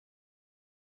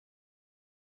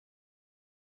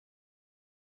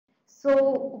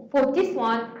So for this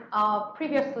one,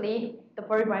 previously,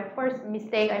 my first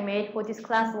mistake I made for this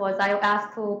class was I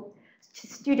asked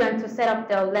students to set up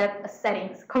the lab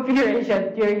settings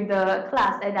configuration during the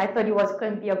class, and I thought it was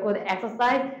going to be a good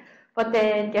exercise. But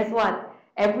then guess what?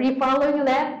 Every following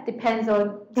lab depends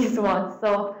on this one.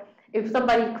 So if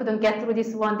somebody couldn't get through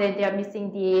this one, then they're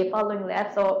missing the following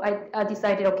lab. So I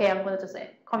decided, okay, I'm going to just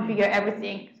configure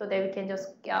everything so that we can just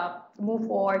move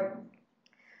forward.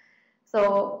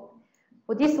 So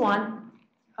for this one,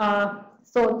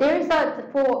 so there is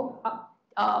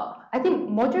I think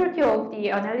majority of the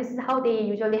analysis, how they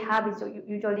usually have is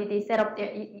usually they set up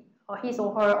his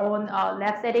or her own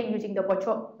lab setting using the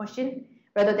virtual machine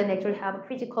rather than actually have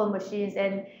physical machines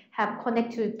and have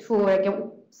connected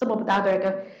to some of the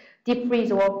other deep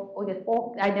freeze or the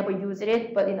fork. I never used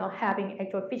it, but having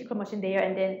actual physical machine there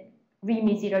and then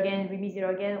remix it again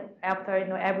after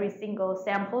every single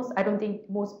samples. I don't think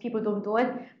most people don't do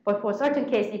it, but for certain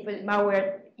case, if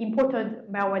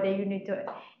important malware that you need to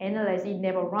analyze, it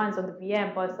never runs on the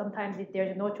VM. But sometimes if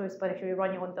there's no choice but actually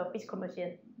running on the physical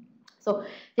machine, so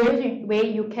there's a way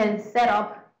you can set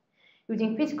up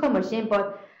using physical machine,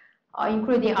 but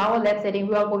including our lab setting,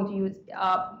 we are going to use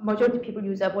majority of people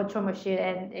use a virtual machine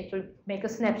and actually make a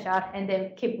snapshot and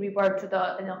then keep revert to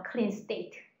the clean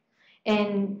state.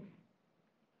 And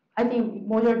I think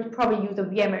majority probably use the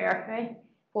VMware, right?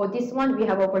 For this one, we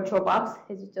have a virtual box.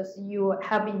 It's just you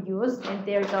have been used, and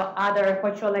there's other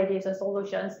virtualization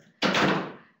solutions.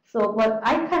 So, but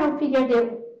I kind of figured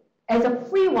that as a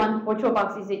free one, virtual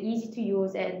box is easy to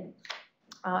use and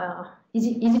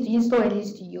easy to install and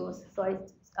easy to use. So I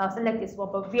select this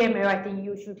one. But VMware, I think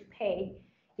you should pay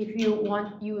if you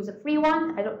want to use a free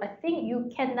one. I think you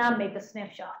cannot make a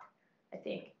snapshot. I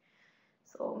think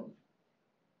so.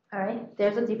 All right,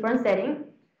 there's a different setting.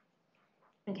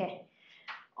 Okay,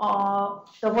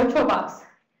 the virtual box.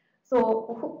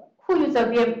 So who uses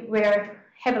VMware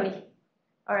heavily?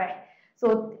 All right.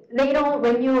 So later on,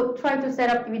 when you try to set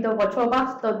up with the virtual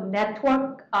box, the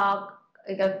network,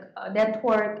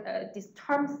 these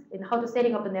terms and how to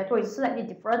setting up the network is slightly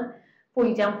different. For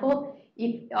example,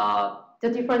 if the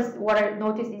difference, what I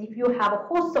noticed is if you have a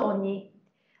host-only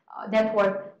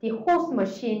network, the host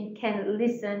machine can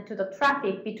listen to the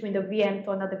traffic between the VM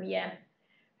to another VM,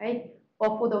 right?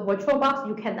 But for the virtual box,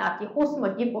 you cannot. The host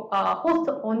only,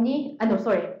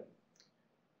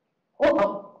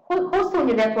 host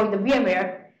only network, the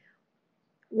VMware,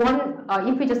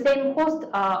 if it's the same host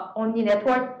only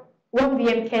network, one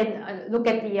VM can look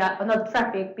at the another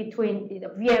traffic between the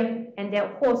VM and the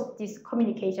host, this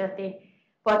communication thing.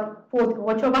 But for the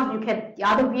virtual box, the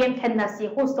other VM cannot see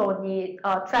host only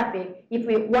traffic. If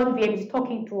one VM is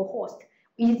talking to a host,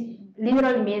 it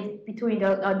literally means between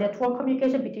the network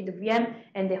communication between the VM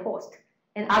and the host,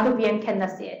 and other VM cannot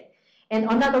see it. And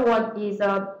another one is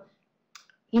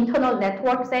internal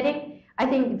network setting. I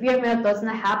think VMware does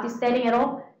not have this setting at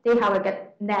all. They have like a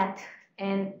NAT,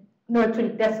 and no,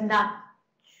 actually that's not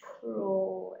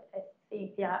true.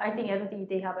 I don't think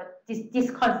they have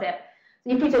this concept. So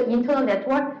if it's an internal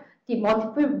network, the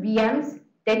multiple VMs,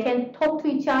 they can talk to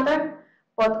each other,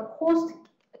 but host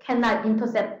cannot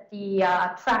intercept the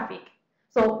traffic.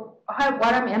 So what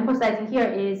I'm emphasizing here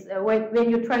is when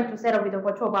you're trying to set up with the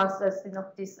virtual boxes,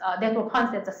 this network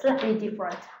concepts are slightly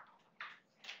different.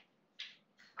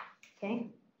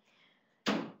 Okay.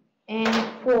 And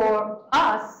for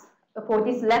us, for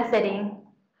this lab setting,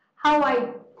 how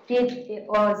I did it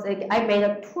was I made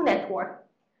a two network.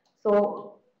 So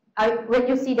when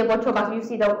you see the virtual box, you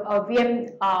see the VM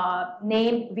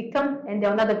name victim and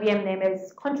the another VM name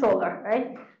is controller,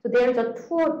 right? So there is a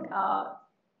two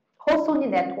host-only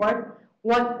network.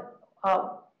 One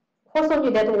host-only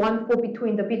network, one for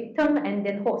between the victim and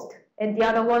then host, and the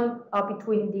other one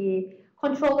between the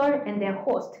controller and then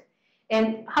host.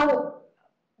 And how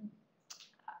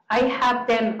I have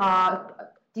them,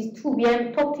 these two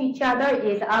VM talk to each other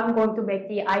is I'm going to make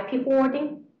the IP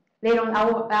forwarding. Later on, I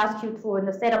will ask you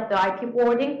to set up the IP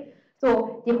forwarding.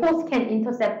 So the host can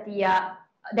intercept the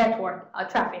network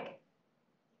traffic.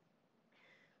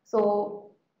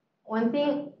 So one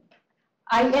thing,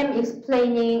 I am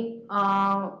explaining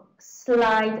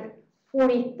slide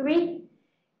 43.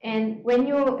 And when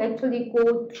you actually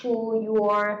go to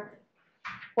your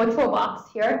virtual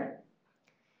box here,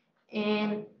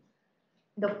 and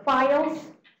the files,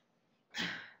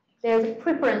 there's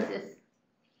preferences.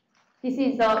 This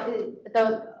is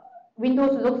the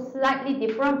Windows looks slightly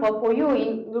different, but for you,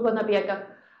 we're gonna be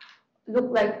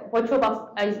look like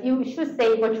VirtualBox. You should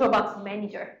say VirtualBox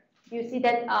Manager. You see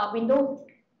that window?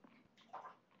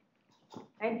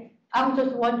 Right? I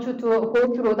just want you to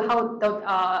go through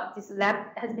how this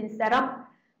lab has been set up.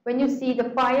 when you see the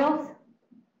files,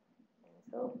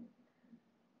 so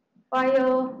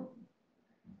file,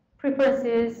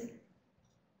 preferences,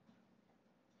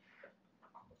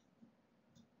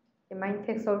 it might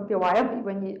take a while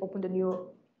when you open the new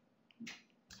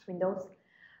Windows.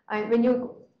 And when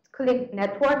you click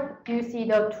network, you see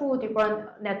the two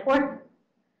different networks,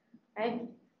 right?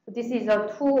 So this is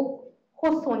a two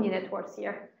host-only networks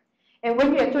here. And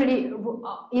when you actually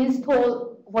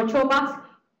install VirtualBox,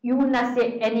 you will not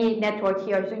see any network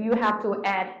here, so you have to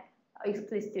add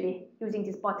explicitly using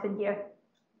this button here.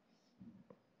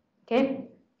 Okay,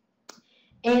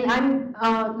 and I'm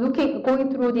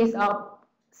going through this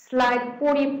slide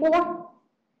 44,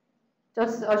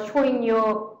 just showing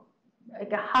you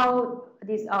like how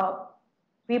this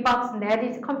VBox net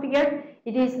is configured.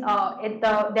 It is at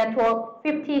the network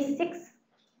 56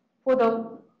 for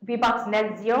the VBox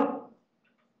net 0,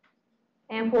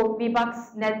 and for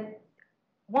VBox net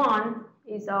 1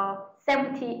 is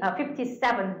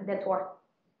 57 network.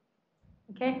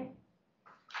 Okay,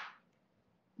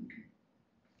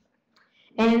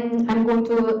 and I'm going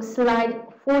to slide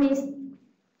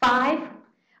 45.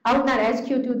 I will not ask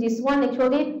you to do this one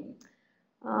actually.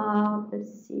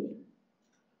 Let's see,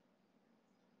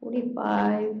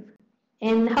 45.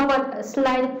 And how about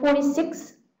slide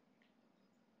 46?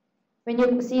 When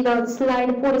you see the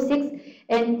slide 46,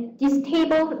 and this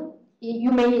table,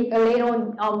 you may later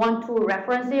on want to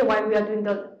reference it while we are doing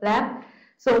the lab.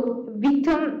 So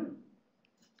victim,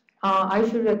 I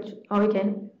should,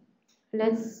 okay.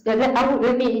 Let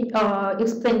me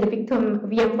explain the victim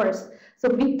VM first. So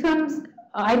victim's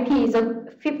IP is a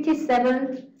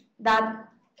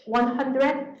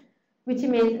 57.100, which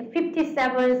means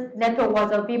 57th network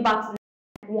was a VBox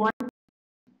 1,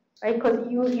 right? Because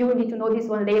you need to know this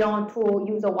one later on to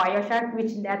use a Wireshark,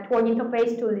 which network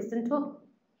interface to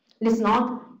listen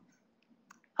on.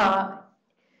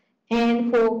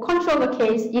 And for controller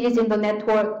case, it is in the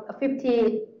network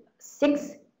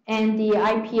 56, and the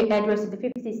IP address is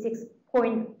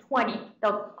 56.20,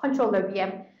 the controller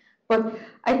VM. But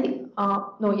I think,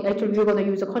 no, actually we're going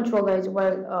to use a controller as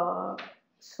well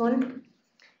soon.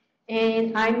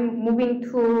 And I'm moving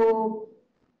to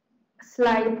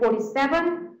slide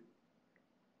 47.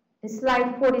 In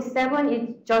slide 47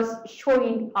 is just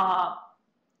showing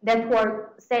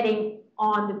network setting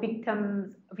on the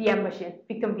victim's VM machine,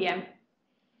 victim VM.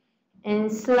 And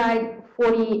slide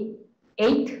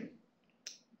 48,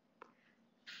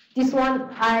 this one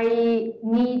I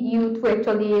need you to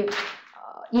actually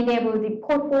enable the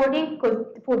port forwarding, because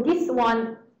for this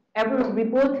one, every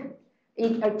reboot,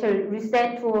 it actually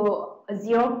reset to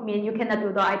 0, meaning you cannot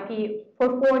do the IP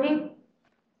port forwarding.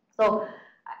 So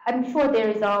I'm sure there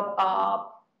is a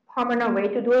permanent way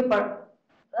to do it, but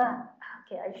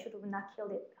okay, I should have not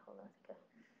killed it. Hold on a second.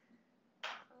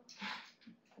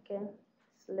 Okay,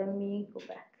 so let me go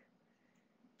back.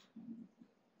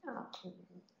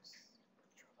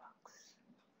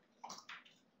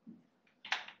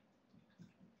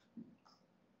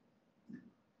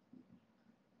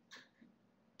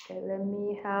 Okay, let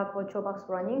me have VirtualBox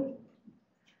running.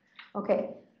 Okay,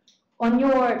 on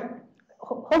your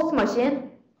host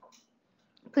machine,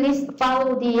 please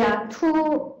follow the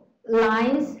two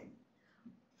lines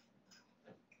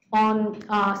on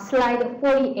slide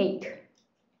 48.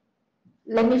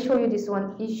 Let me show you this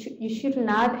one. You should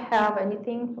not have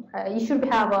anything. You should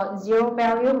have a 0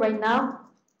 value right now.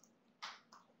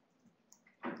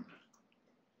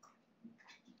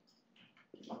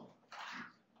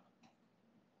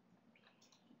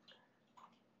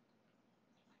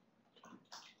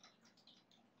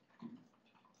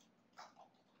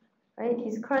 Right,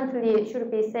 it's currently should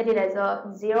be set it as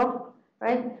a 0,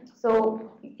 right?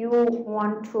 So you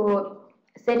want to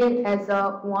set it as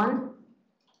a 1.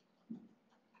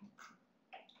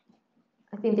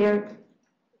 I think there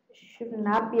should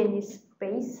not be any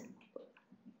space.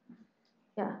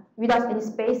 Yeah, without any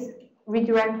space,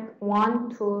 redirect 1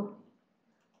 to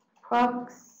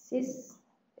proxies.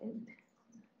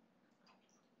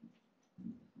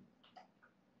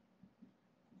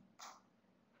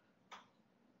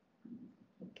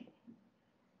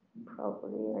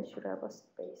 Probably I should have a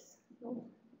space. No.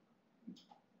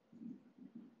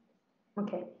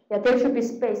 Okay, yeah, there should be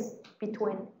space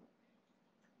between.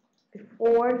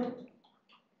 Before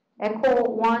echo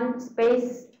 1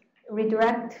 space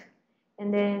redirect,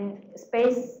 and then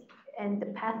space, and the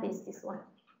path is this one.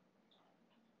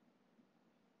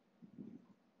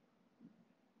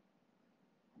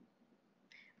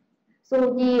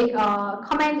 So the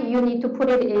command you need to put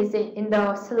it is in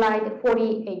the slide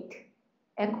 48.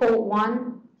 Echo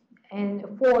 1 and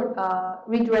forward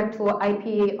redirect to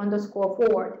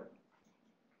IP_forward.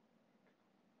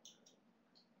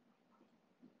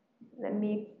 Let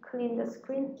me clean the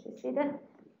screen. You see that?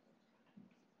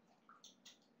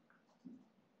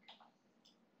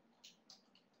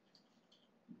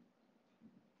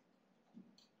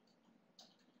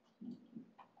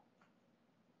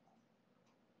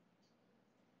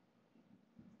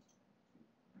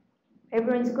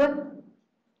 Everyone's good?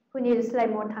 Who needs a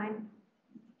slide more time?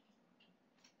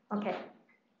 Okay.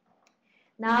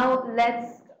 Now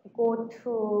let's go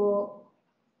to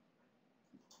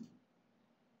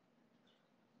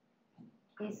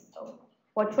this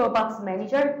VirtualBox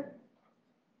Manager,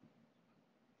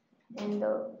 and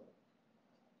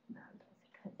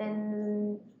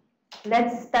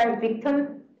let's start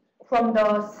victim from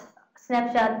the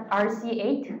snapshot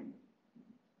RC8.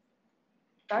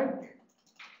 Start.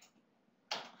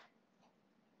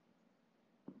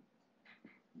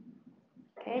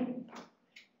 Okay.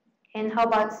 And how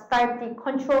about start the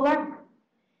controller?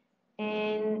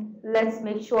 And let's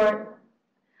make sure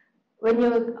when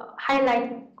you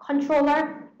highlight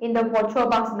controller in the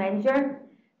VirtualBox Manager,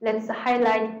 let's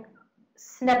highlight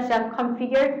snapshot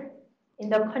configured in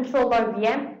the controller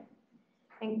VM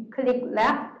and click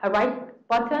right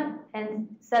button and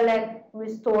select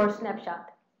restore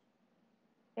snapshot.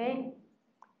 Okay,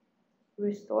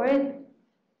 restore it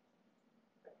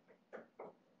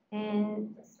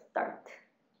and start.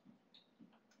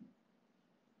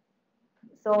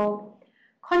 So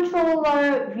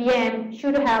controller VM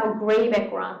should have a gray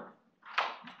background.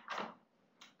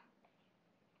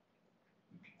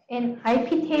 In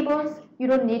IP tables, you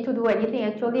don't need to do anything.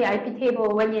 Actually, IP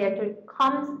table, when it actually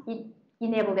comes, it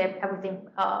enables everything.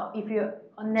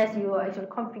 Unless you actually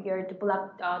configure to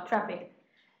block traffic.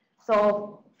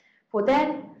 So for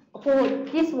that, for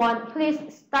this one, please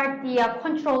start the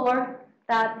controller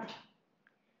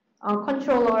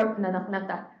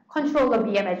controller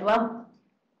VM as well.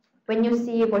 When you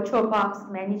see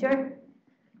VirtualBox Manager,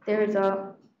 there is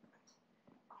a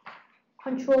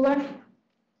controller.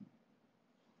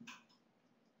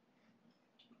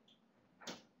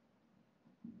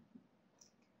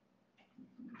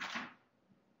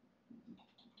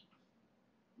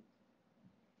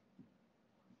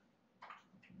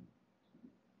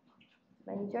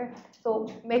 Manager. So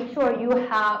make sure you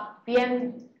have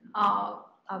VM,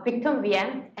 victim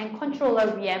VM and controller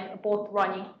VM both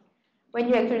running. When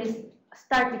you actually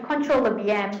start the controller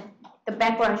VM, the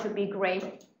background should be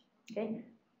gray. Okay.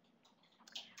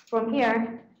 From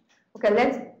here, okay,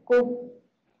 let's go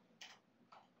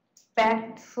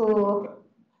back to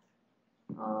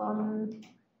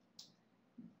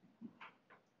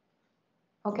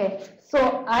okay,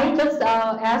 so I just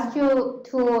asked you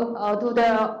to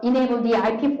enable the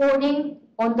IP forwarding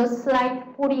on the slide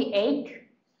 48,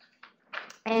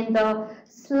 and the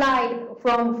slide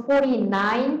from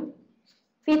 49,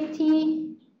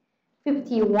 50,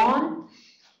 51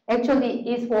 actually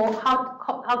is for how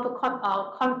to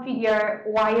configure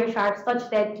Wireshark such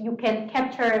that you can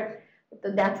capture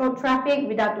the network traffic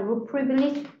without the root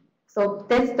privilege. So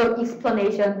that's the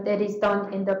explanation that is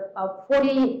done in the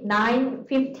 49,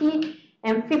 50,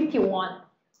 and 51.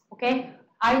 Okay,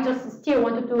 I just still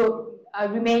wanted to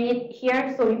remain it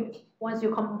here. So once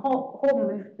you come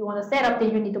home, if you want to set up,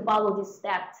 then you need to follow these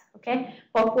steps. Okay,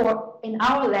 but in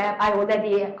our lab, I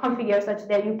already configure such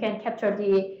that you can capture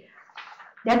the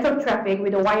network traffic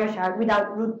with the Wireshark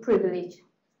without root privilege.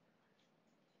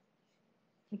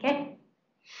 Okay,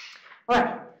 all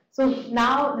right. So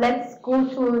now let's go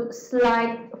to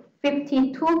slide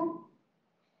 52.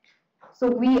 So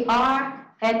we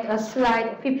are at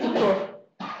slide 52.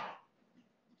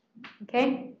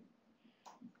 Okay.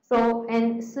 So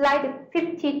and slide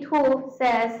 52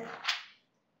 says,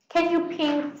 can you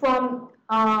ping from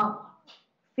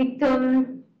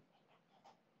victim?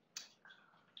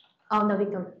 From the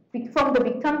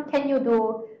victim, can you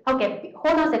do? Okay,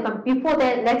 hold on a second. Before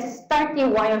that, let's start the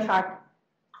Wireshark.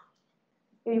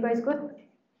 Are you guys good?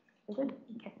 Good?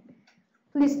 Okay.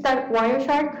 Please start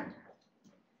Wireshark.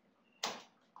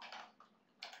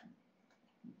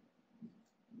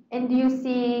 And do you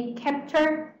see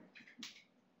capture?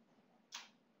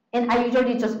 And I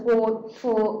usually just go to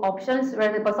options,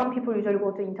 but some people usually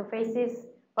go to interfaces.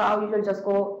 But I'll usually just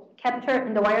go capture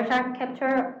in the Wireshark,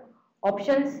 capture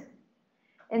options.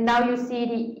 And now you see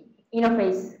the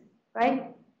interface,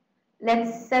 right?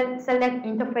 Let's select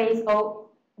interface of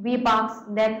VBox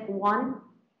Net 1.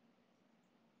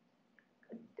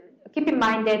 Keep in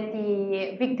mind that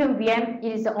the victim VM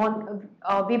is on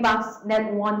VBox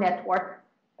Net 1 network.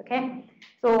 Okay,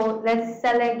 so let's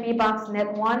select VBox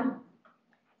Net 1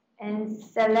 and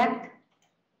select.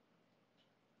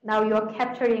 Now you're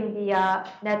capturing the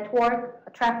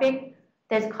network traffic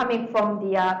that's coming from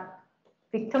the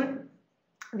victim.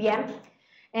 VM.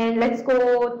 And let's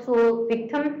go to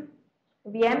victim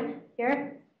VM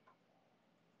here.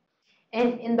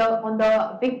 And on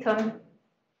the victim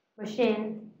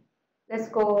machine, let's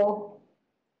go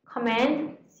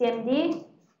command cmd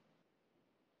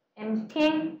and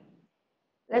ping.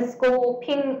 Let's go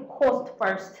ping host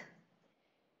first.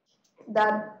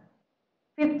 That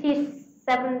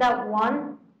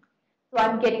 57.1. So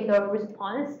I'm getting the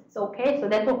response. It's okay. So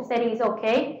network setting is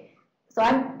okay. So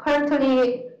I'm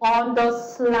currently on the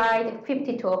slide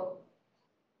 52.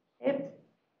 Okay.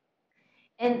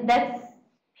 And that's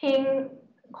ping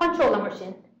controller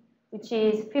machine, which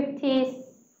is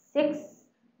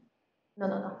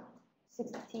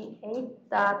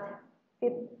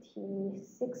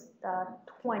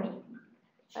 68.56.20,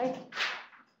 right?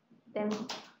 Then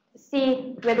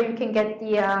see whether you can get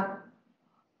the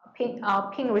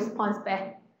ping response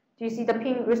back. Do you see the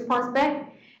ping response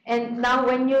back? And now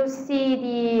when you see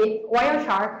the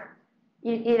Wireshark,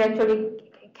 it actually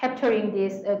capturing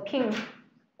this ping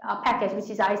package,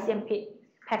 which is ICMP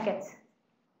packets,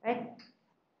 right?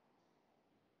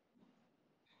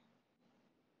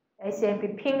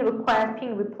 ICMP ping request,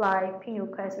 ping reply, ping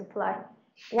request, reply.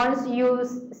 Once you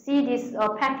see this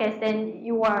package, then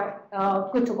you are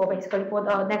good to go basically for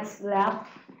the next lab.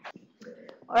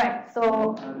 All right,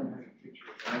 so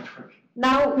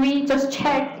now we just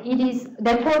checked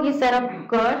network is set up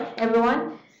good,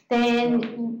 everyone.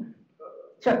 Then,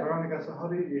 sure. Veronica, so how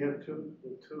do you have two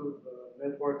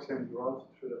networks and routes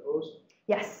through the host?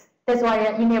 Yes, that's why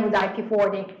I enabled IP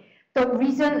forwarding. The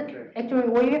reason actually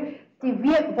the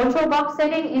VirtualBox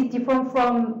setting is different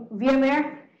from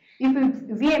VMware. If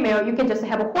VMware, you can just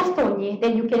have a host only,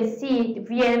 then you can see the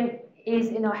VM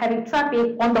is having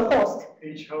traffic on the host.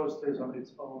 Each host is on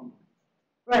its own.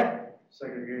 Right.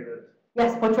 Segregated.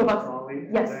 Yes, VirtualBox. Only,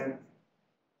 yes. And then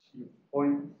you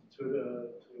point to the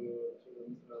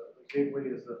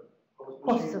gateway as the host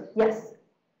machine. Yes.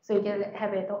 So you can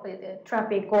have the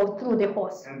traffic go through the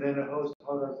host. And then the host,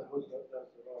 how does the host do the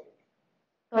routing?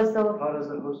 How does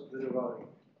the host do the routing?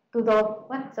 To the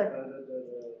what? Sorry.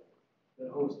 The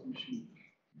host machine.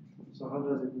 So how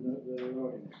does it do the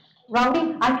routing?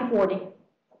 Routing, IP forwarding.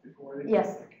 IP forwarding?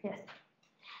 Yes, yes.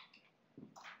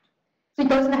 So it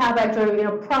doesn't have actually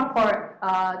proper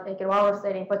like a router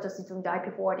setting, but just doing the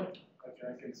IP forwarding. Okay,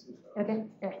 I can see that. Okay.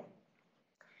 Yeah.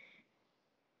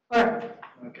 All right.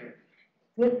 Okay.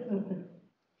 Good.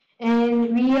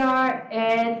 And we are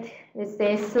at, let's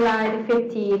say, slide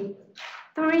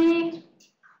 53.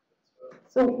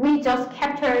 So we just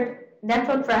captured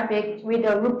network traffic with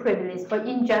a root privilege, but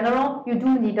in general, you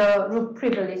do need a root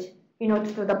privilege, to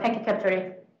do the packet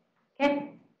capturing.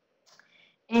 Okay.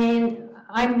 And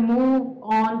I move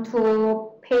on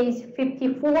to page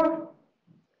 54,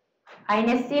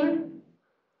 INetSIM.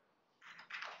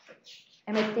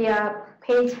 I'm at the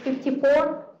page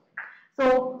 54.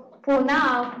 So for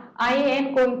now, I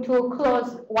am going to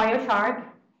close Wireshark.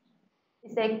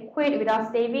 It's a quit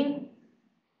without saving.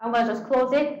 I'm going to just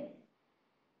close it.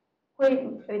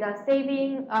 Quit without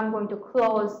saving. I'm going to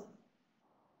close.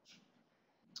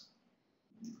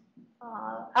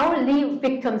 I will leave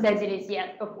victims as it is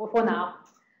yet for now.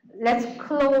 Let's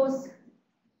close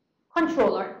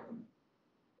controller.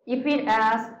 If it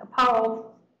asks power off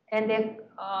and then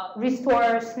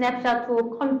restore snapshot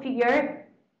to configure,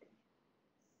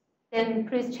 then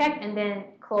please check and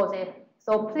then close it.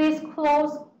 So please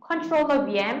close controller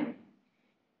VM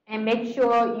and make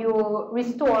sure you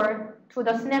restore to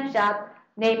the snapshot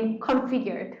name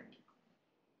configured.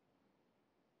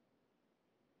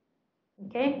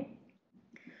 Okay.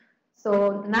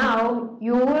 So now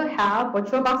you will have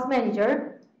VirtualBox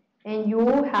Manager and you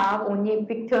will have only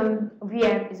victim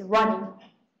VM is running.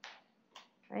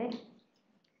 Right?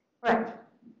 Right.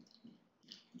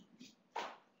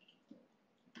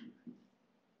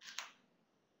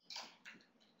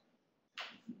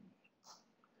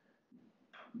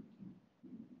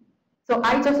 So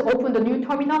I just opened the new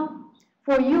terminal.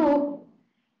 For you,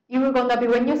 you're gonna be,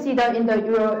 when you see that in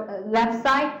your left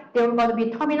side, there's gonna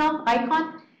be terminal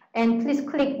icon. And please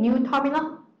click new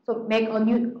terminal. So make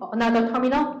another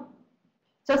terminal.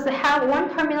 Just have one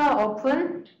terminal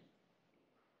open.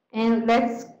 And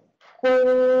let's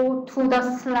go to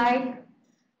the slide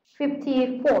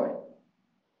 54.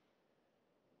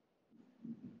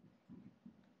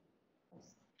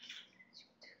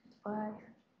 Five.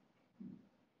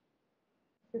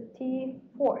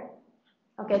 54.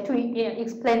 Okay, to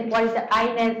explain what is the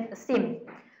INetSIM.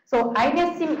 So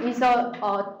INetSIM is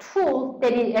a tool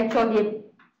that is actually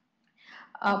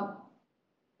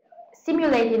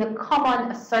simulate in a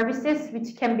common services,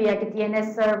 which can be like a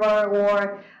DNS server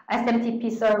or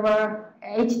SMTP server,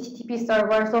 HTTP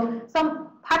server. So some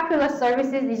popular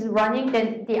services is running,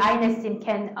 then the INS SIM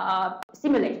can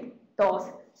simulate those.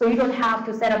 So you don't have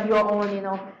to set up your own,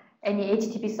 any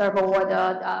HTTP server or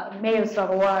the mail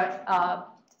server or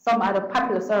some other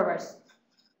popular servers.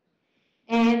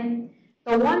 And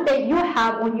the one that you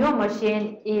have on your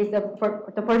machine is the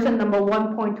version number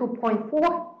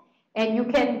 1.2.4, and you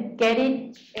can get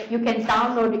it, you can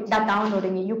download it, not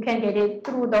downloading it, you can get it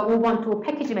through the Ubuntu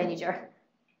package manager,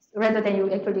 rather than you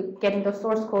actually getting the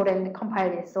source code and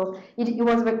compile it. So it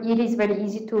is very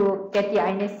easy to get the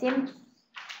INS SIM.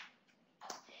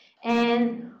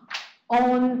 And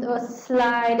on the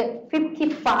slide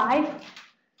 55,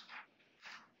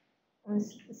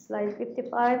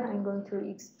 I'm going to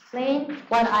explain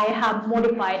what I have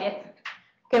modified it.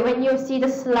 Okay, when you see the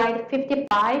slide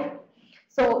 55,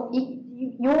 so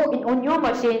on your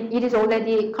machine, it is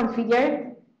already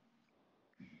configured.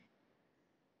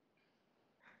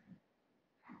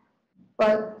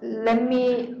 But let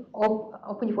me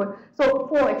open it for. So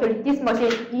for actually this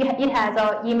machine, it has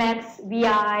a Emacs,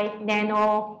 VI,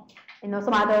 Nano,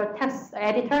 some other text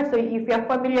editor. So if you are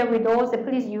familiar with those,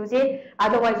 please use it.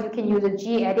 Otherwise, you can use a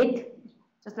gedit,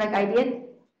 just like I did.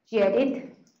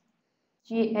 Gedit,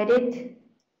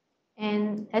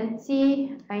 and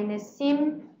etc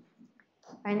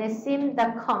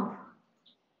insim.conf.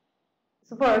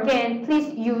 So for again,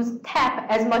 please use tab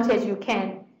as much as you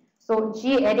can. So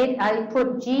gedit, I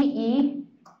put ge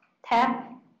tab.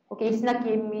 Okay, it's not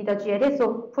giving me the gedit,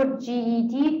 so put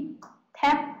ged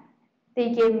tab. They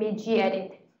gave me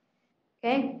gedit.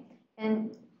 Okay,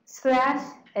 and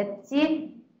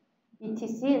 /etc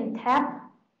and tab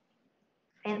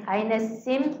and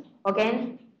insim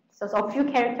again. So a few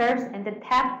characters and the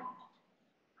tab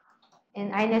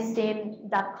and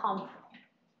insim.conf.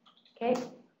 Okay.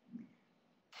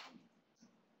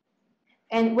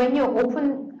 And when you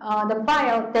open the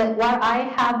file, what I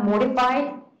have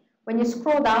modified, when you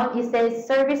scroll down, it says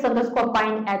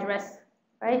service_bind address,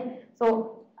 right?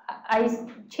 So I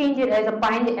change it as a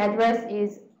bind address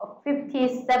is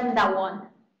 57.1.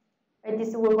 Right?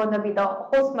 This will going to be the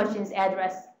host machine's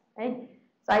address, right?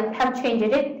 So I have changed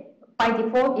it. By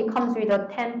default, it comes with a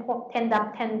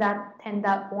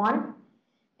 10.10.10.1.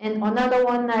 And another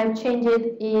one I've changed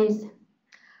it is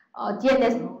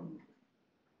DNS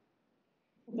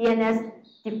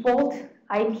default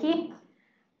IP.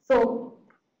 So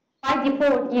by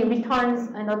default, it returns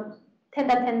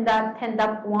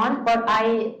 10.10.10.1, but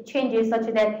I change it such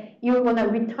that you're going to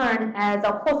return as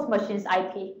a host machine's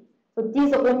IP. So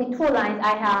these are only two lines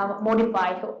I have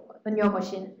modified on your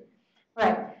machine. All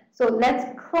right. So let's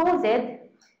close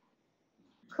it.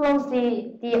 Close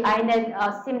the inet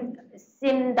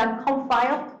sim.conf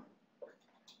file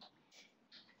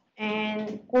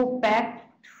and go back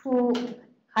to.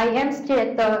 I am still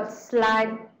at the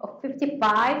slide of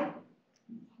 55.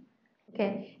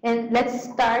 Okay, and let's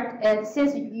start.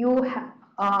 Since you have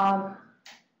on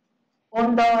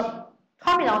the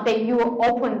terminal that you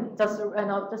opened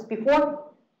just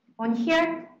before on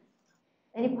here.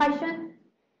 Any question?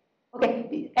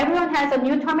 Okay, everyone has a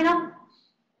new terminal.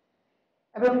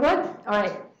 Everyone good? All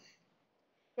right.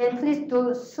 Then please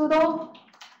do sudo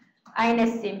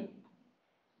insim.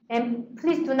 And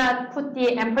please do not put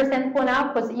the ampersand for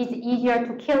now because it's easier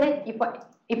to kill it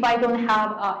if I don't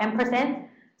have ampersand.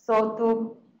 So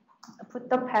to put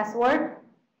the password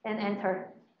and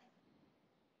enter.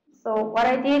 So what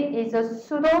I did is a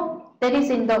sudo, that is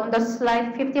on the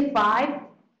slide 55,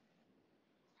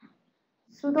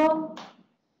 sudo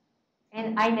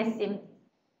and insim.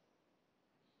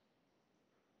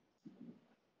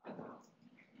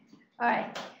 All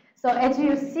right. So as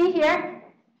you see here,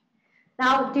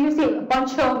 now do you see a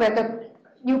bunch of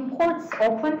new ports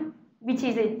open, which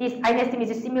is this insim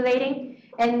is simulating,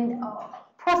 and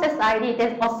process ID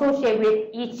that's associated with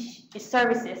each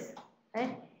services.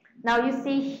 Right? Now you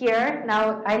see here,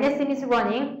 now insim is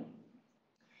running,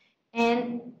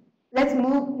 and let's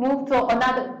move to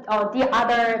another the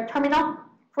other terminal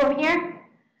from here.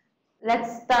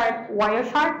 Let's start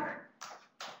Wireshark.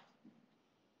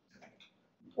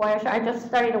 I just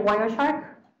started Wireshark.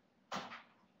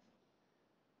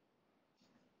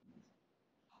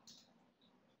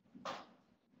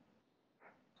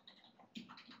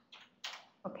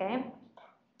 Okay.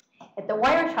 At the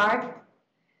Wireshark,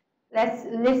 let's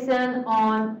listen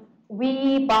on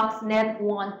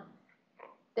VBoxNet1.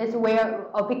 That's where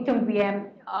a victim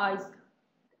VM's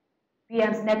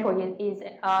network is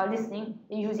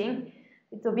using.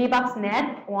 It's a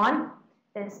VBoxNet1.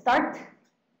 Then start.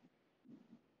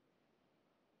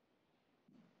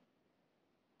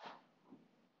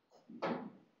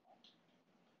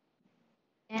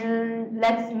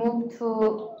 let's move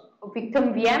to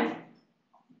victim VM.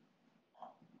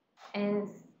 And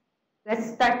let's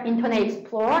start Internet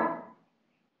Explorer.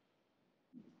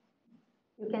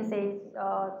 You can say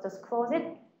just close it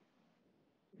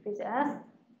if it's asked.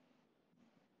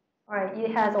 All right,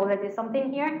 it has already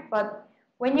something here, but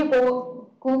when you go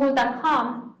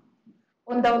google.com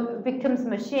on the victim's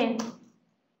machine,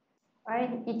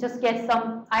 right, it just gets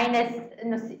some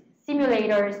INS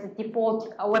simulator's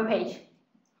default web page,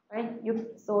 right?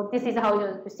 So this is how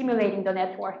you're simulating the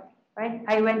network, right?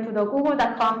 I went to the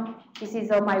google.com. This is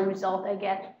my result I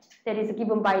get that is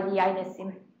given by the INS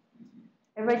sim.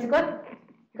 Everybody's good?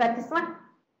 You got this one?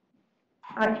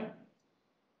 All right.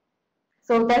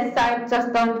 So that's I've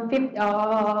just done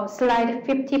slide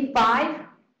 55.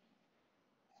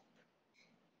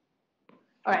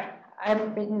 All right,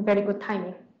 I'm in very good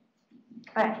timing.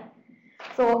 All right,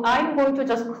 so I'm going to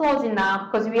just close it now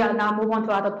because we are now move on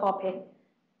to other topic.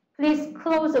 Please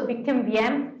close the victim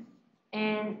VM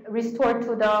and restore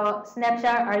to the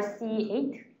snapshot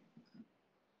RC8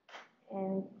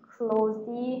 and close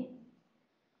the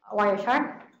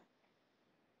Wireshark.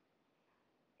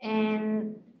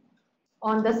 And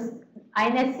on this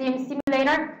INS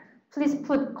simulator, please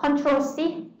put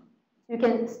Control-C. You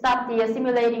can stop the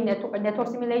simulating network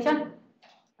simulation,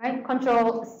 right?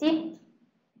 Control-C.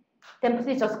 Then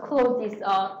please just close this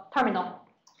terminal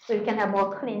so you can have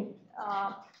more clean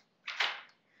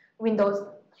windows.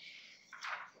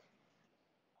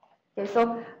 Okay,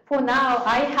 so for now,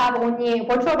 I have only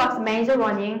VirtualBox manager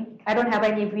running. I don't have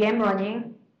any VM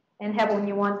running and have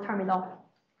only one terminal.